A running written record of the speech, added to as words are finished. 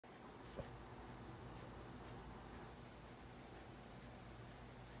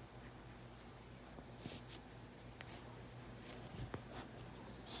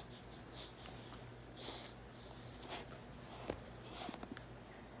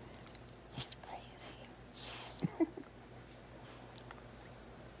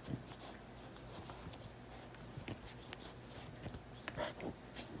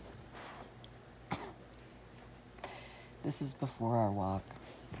This is before our walk,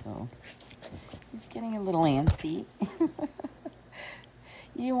 so he's getting a little antsy.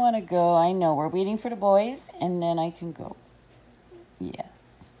 You want to go? I know. We're waiting for the boys, and then I can go. Yes.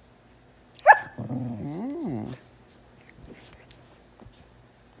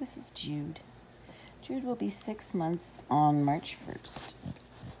 This is Jude. Jude will be 6 months on March 1st.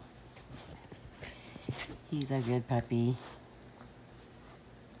 He's a good puppy.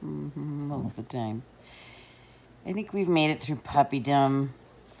 Most of the time. I think we've made it through puppydom.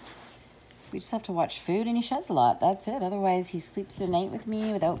 We just have to watch food, and he sheds a lot. That's it. Otherwise, he sleeps the night with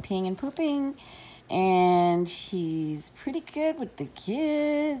me without peeing and pooping. And he's pretty good with the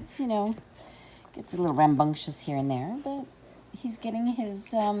kids, you know. Gets a little rambunctious here and there, but he's getting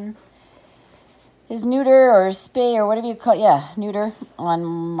his neuter or spay or whatever you call it. Yeah, neuter on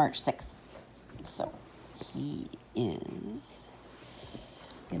March 6th. So he is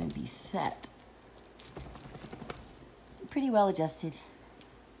going to be set. Pretty well adjusted.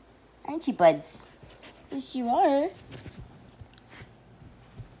 Aren't you, buds? Yes, you are.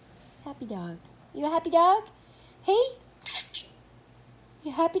 Happy dog. You a happy dog? Hey?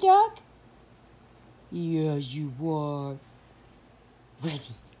 You a happy dog? Yes, you are.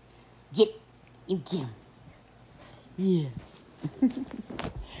 Ready. You get him. Yeah.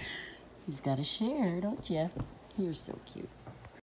 He's got a share, don't you? You're so cute.